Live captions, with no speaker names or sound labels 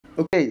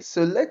Okay,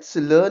 so let's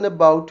learn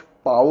about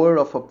power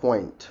of a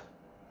point.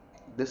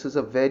 This is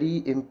a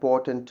very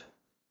important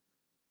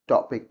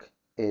topic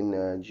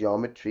in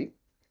geometry.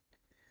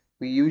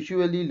 We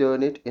usually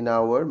learn it in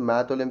our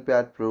Math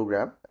Olympiad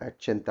program at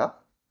Chinta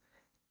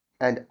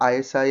and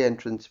I.S.I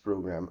entrance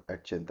program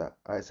at Chinta,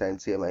 I.S.I and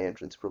CMI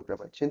entrance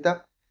program at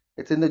Chinta.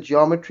 It's in the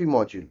geometry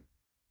module.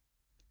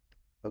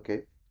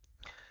 Okay,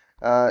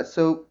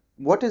 so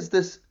what is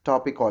this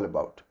topic all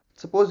about?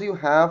 Suppose you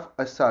have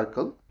a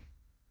circle.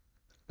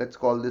 Let's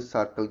call this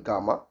circle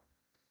gamma.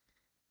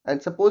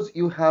 And suppose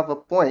you have a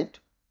point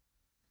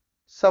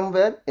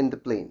somewhere in the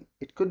plane.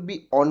 It could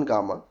be on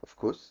gamma, of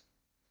course.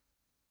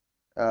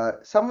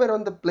 Somewhere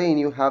on the plane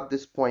you have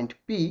this point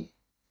P,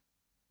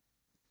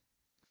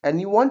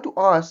 and you want to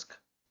ask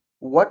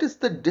what is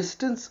the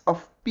distance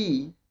of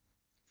P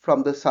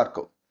from the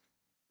circle.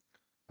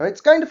 Now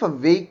it's kind of a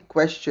vague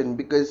question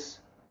because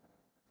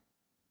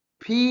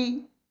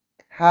P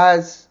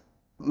has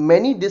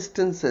many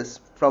distances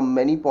from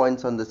many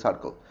points on the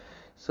circle.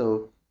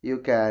 So you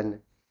can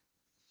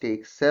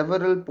take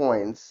several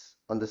points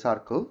on the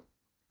circle,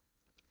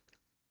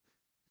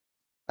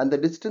 and the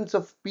distance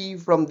of P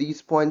from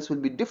these points will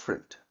be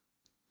different.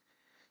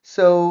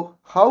 So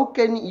how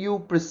can you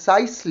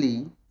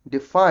precisely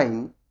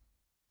define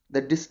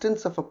the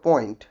distance of a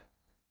point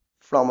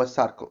from a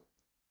circle?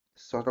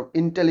 Sort of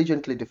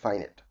intelligently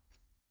define it.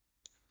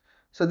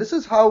 So this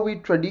is how we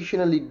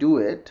traditionally do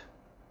it.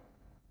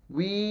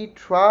 We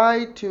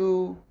try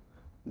to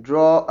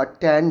draw a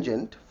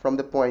tangent from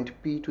the point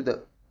P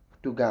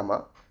to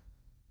gamma.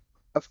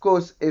 Of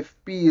course, if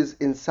P is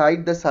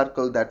inside the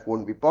circle, that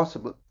won't be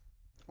possible.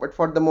 But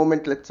for the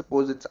moment, let's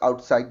suppose it's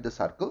outside the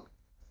circle.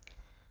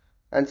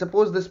 And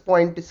suppose this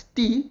point is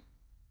T,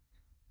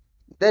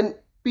 then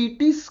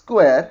PT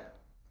square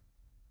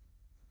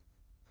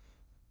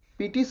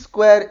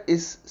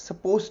is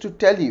supposed to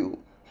tell you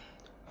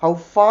how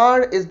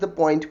far is the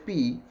point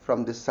P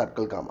from this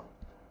circle gamma.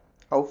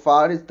 How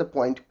far is the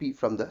point P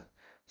from the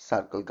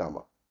circle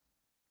gamma?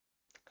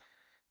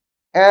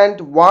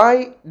 And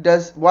why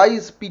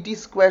is PT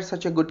square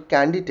such a good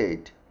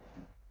candidate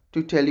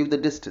to tell you the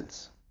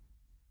distance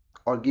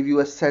or give you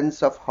a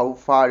sense of how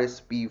far is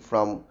P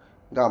from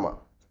gamma?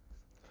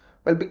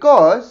 Well,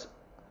 because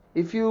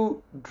if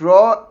you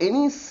draw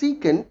any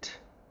secant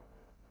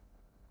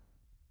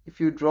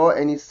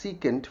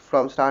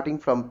from starting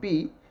from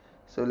P,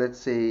 so let's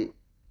say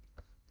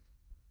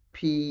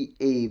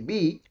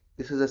PAB,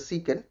 this is a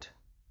secant,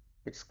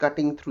 it's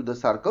cutting through the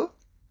circle,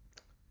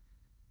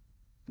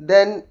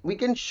 then we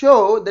can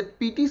show that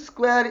PT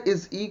square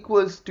is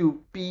equals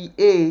to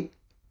PA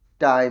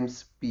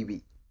times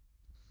PB.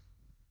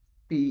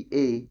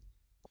 PA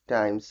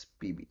times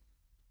PB.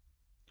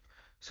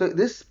 So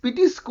this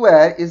PT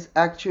square is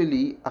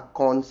actually a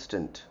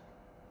constant,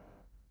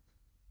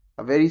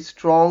 a very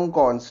strong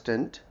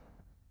constant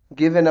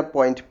given a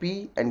point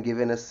P and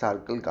given a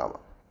circle gamma.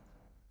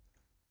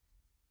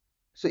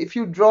 So if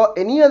you draw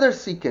any other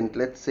secant,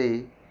 let's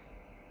say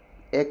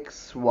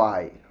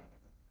XY,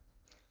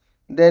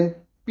 then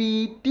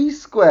PT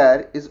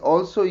square is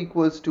also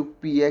equals to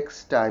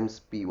PX times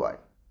PY.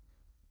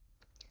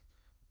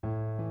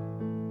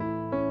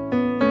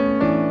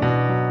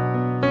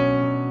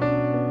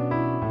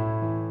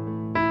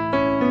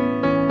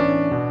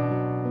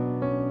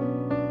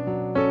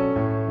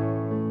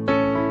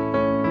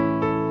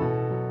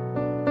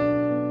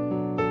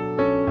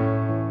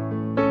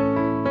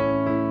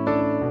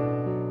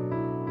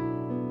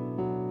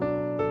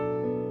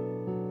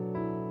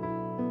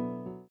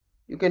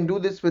 You can do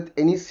this with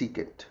any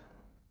secant.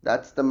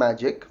 That's the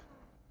magic.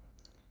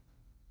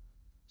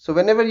 So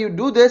whenever you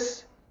do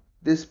this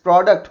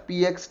product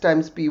Px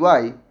times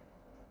Py,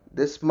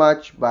 this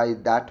much by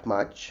that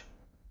much,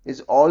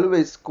 is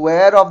always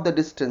square of the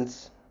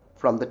distance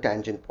from the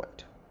tangent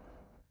point.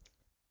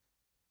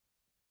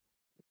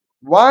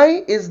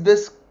 Why is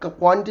this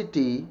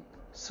quantity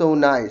so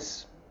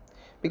nice?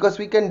 Because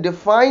we can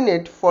define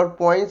it for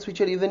points which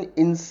are even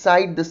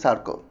inside the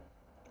circle.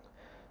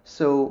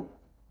 So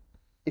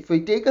if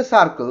we take a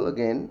circle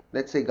again,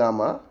 let's say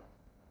gamma,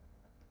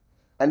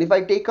 and if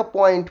I take a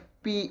point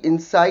P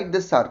inside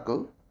the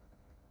circle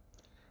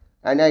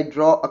and I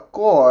draw a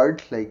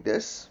chord like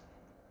this,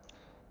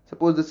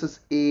 suppose this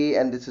is A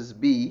and this is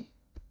B,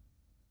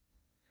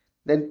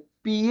 then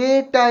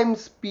PA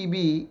times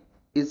PB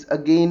is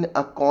again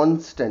a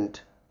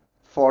constant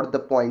for the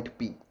point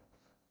P,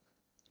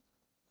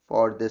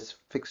 for this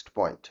fixed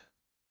point.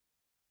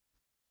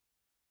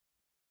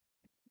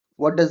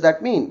 What does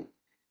that mean?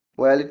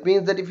 Well, it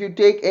means that if you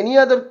take any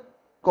other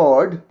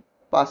chord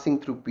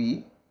passing through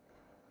P,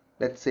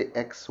 let's say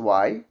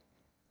XY,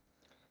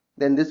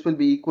 then this will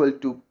be equal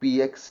to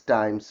PX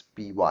times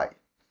PY.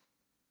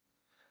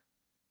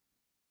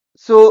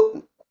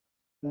 So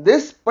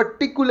this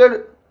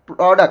particular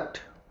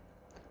product,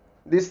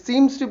 this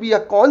seems to be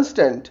a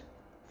constant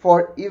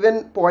for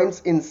even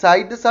points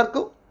inside the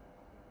circle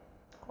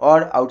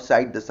or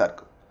outside the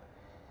circle.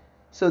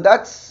 So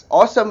that's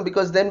awesome,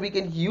 because then we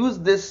can use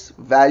this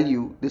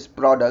value, this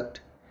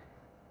product,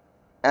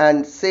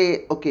 and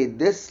say, okay,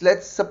 this,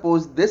 let's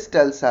suppose this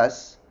tells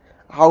us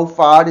how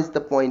far is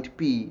the point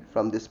P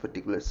from this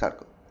particular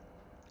circle.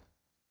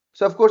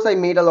 So of course I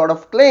made a lot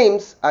of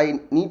claims. I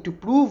need to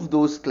prove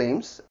those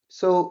claims.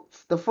 So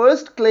the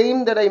first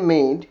claim that I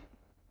made,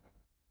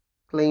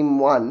 claim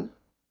 1,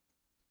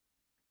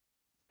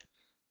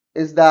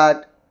 is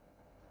that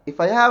if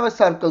I have a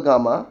circle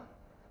gamma,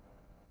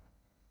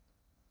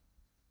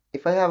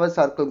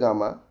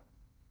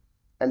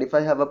 and if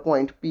I have a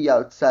point P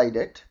outside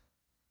it,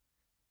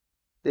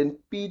 then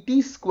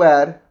PT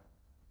square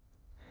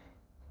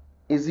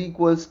is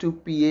equals to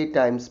PA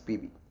times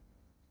PB.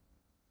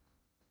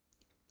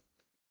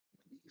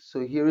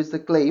 So here is the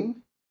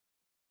claim.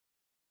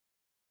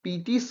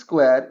 PT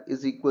square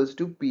is equals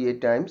to PA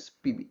times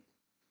PB.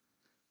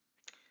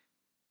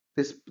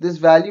 This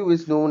value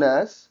is known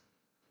as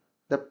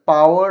the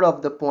power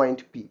of the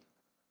point P.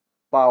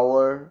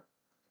 Power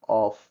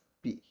of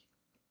P.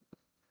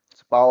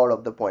 It's power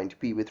of the point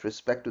P with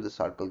respect to the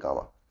circle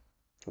gamma.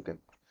 Okay.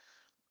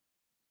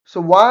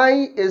 So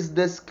why is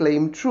this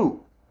claim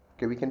true?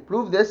 Okay, we can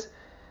prove this.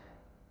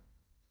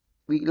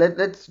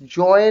 Let's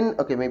join.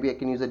 Okay, maybe I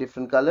can use a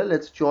different color.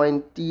 Let's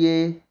join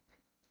TA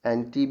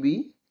and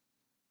TB.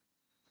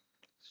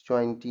 Let's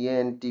join TA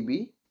and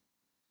TB.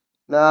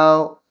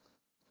 Now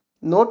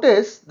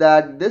notice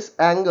that this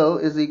angle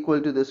is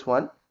equal to this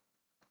one.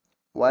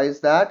 Why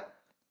is that?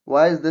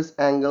 Why is this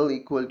angle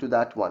equal to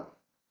that one?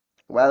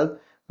 Well,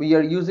 we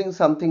are using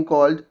something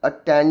called a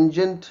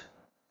tangent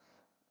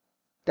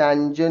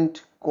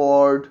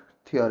chord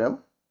theorem.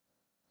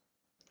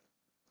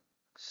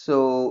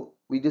 So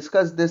we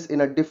discussed this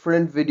in a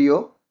different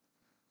video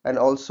and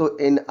also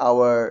in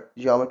our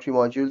geometry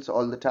modules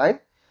all the time.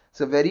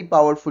 It's a very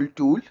powerful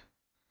tool.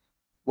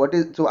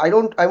 I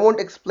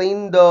won't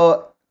explain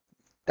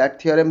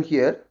that theorem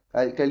here.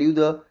 I'll tell you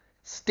the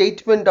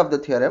statement of the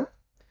theorem.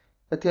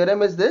 The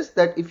theorem is this,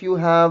 that if you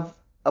have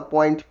a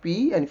point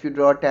P and if you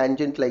draw a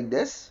tangent like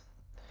this,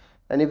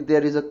 and if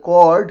there is a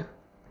chord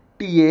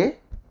TA,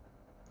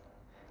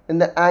 then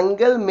the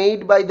angle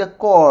made by the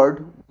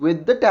chord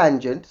with the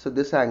tangent, so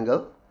this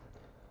angle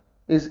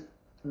is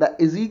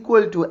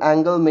equal to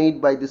angle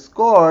made by this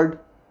chord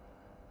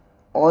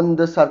on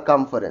the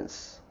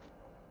circumference.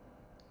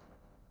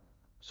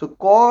 So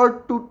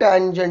chord to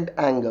tangent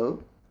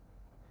angle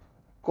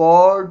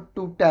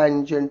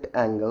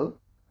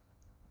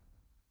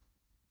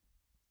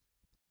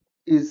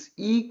is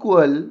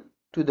equal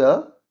to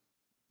the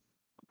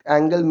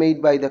angle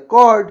made by the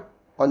chord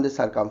on the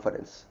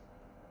circumference.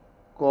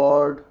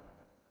 Chord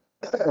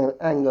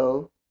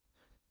angle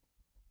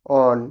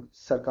on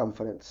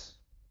circumference.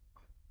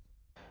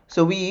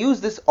 So we use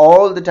this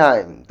all the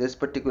time, this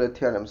particular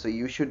theorem. So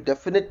you should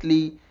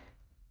definitely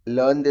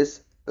learn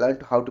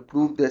how to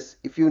prove this.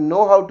 If you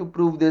know how to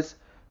prove this,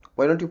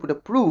 why don't you put a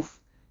proof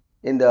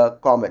in the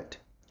comment?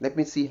 Let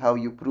me see how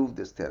you prove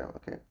this theorem.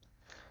 Okay.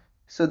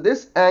 So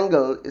this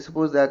angle is,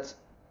 suppose that's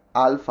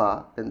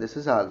alpha, then this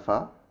is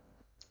alpha.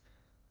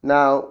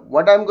 Now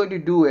what I'm going to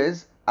do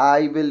is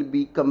I will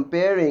be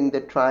comparing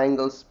the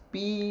triangles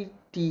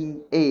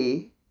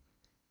PTA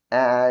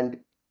and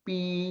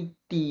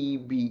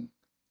PTB.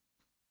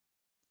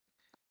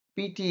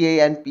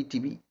 PTA and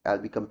PTB. I'll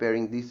be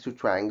comparing these two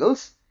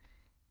triangles,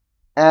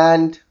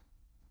 and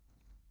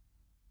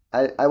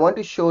I want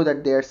to show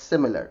that they are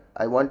similar.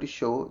 I want to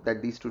show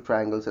that these two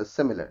triangles are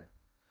similar.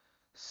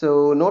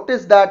 So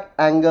notice that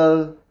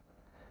angle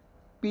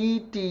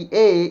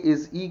PTA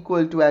is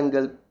equal to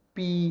angle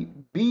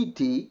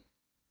PBT.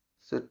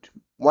 So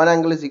one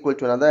angle is equal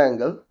to another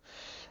angle.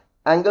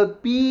 Angle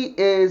P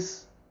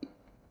is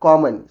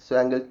common. So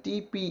angle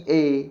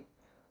TPA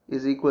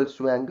is equals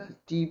to angle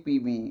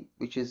TPB,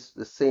 which is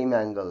the same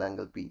angle,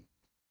 angle P.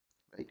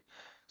 Right?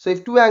 So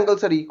if two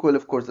angles are equal,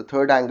 of course, the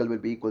third angle will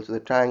be equal. So the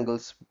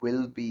triangles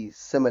will be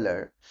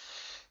similar.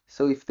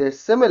 So if they're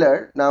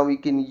similar, now we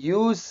can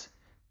use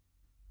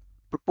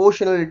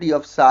proportionality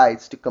of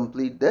sides to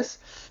complete this.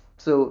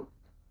 So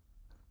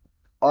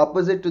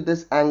opposite to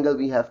this angle,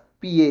 we have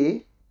PA.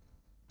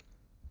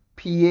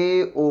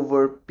 PA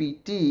over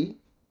PT,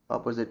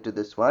 opposite to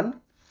this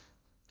one,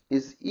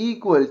 is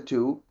equal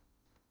to,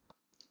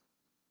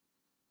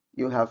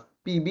 you have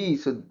PB.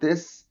 So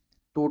this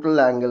total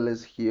angle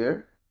is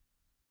here.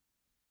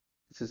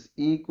 This is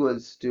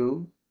equals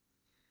to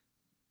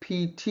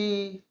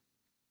PT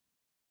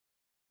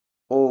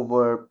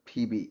over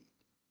PB.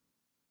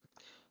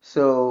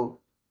 So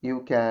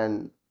you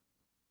can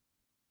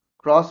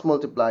cross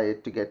multiply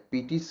it to get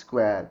PT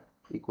square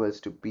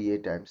equals to PA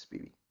times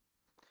PB.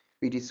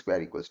 PT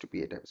square equals to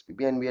PA times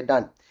PB, and we are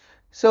done.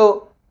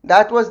 So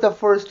that was the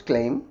first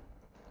claim.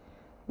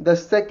 The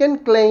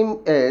second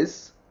claim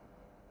is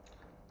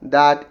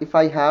that if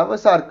I have a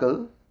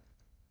circle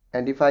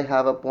and if I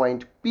have a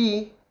point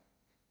P,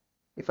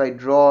 if I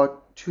draw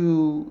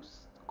two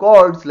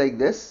chords like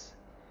this,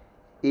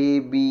 A,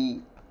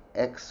 B,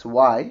 X,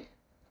 Y,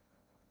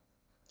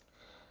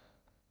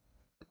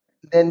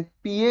 then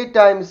PA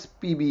times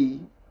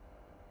PB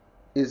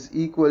is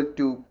equal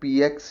to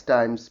PX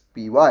times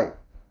PY.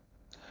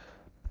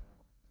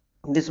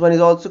 This one is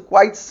also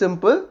quite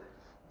simple.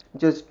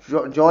 Just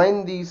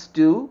join these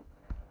two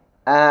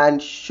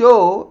and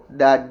show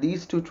that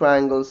these two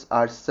triangles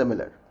are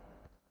similar.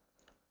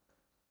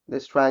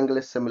 This triangle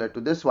is similar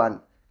to this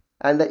one,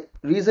 and the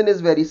reason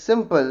is very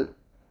simple.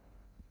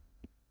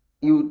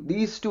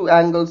 These two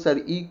angles are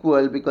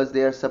equal because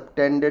they are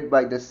subtended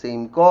by the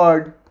same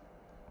chord,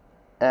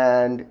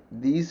 and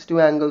these two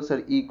angles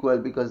are equal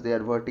because they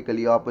are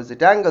vertically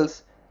opposite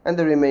angles, and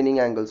the remaining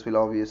angles will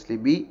obviously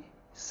be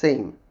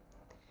same.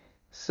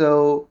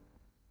 So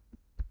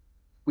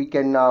we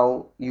can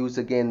now use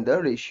again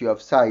the ratio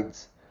of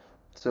sides.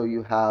 So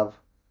you have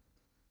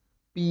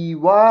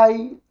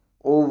PY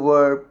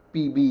over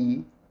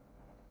PB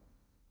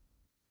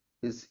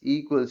is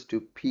equals to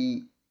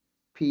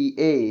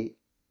PA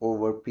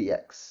over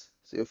PX.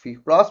 So if we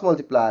cross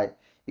multiply,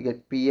 you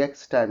get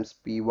PX times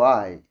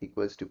PY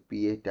equals to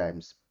PA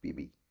times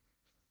PB.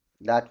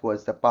 That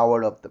was the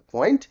power of the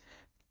point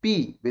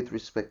P with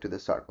respect to the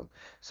circle.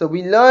 So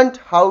we learned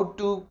how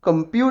to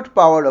compute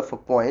power of a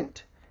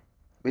point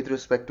with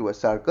respect to a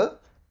circle,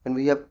 and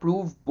we have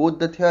proved both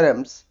the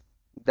theorems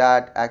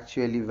that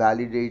actually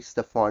validates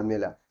the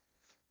formula.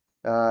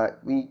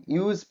 We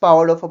use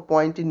power of a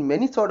point in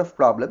many sort of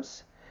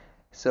problems.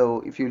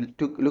 So if you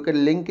look at a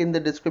link in the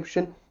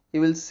description,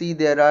 you will see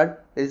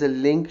there is a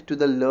link to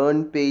the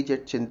Learn page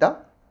at Chinta,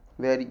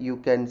 where you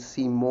can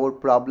see more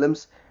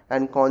problems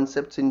and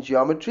concepts in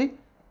geometry,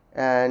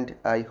 and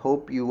I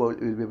hope you will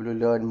be able to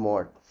learn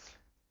more.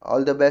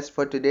 All the best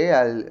for today.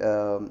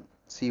 I'll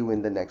see you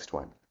in the next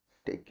one.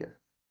 Take care.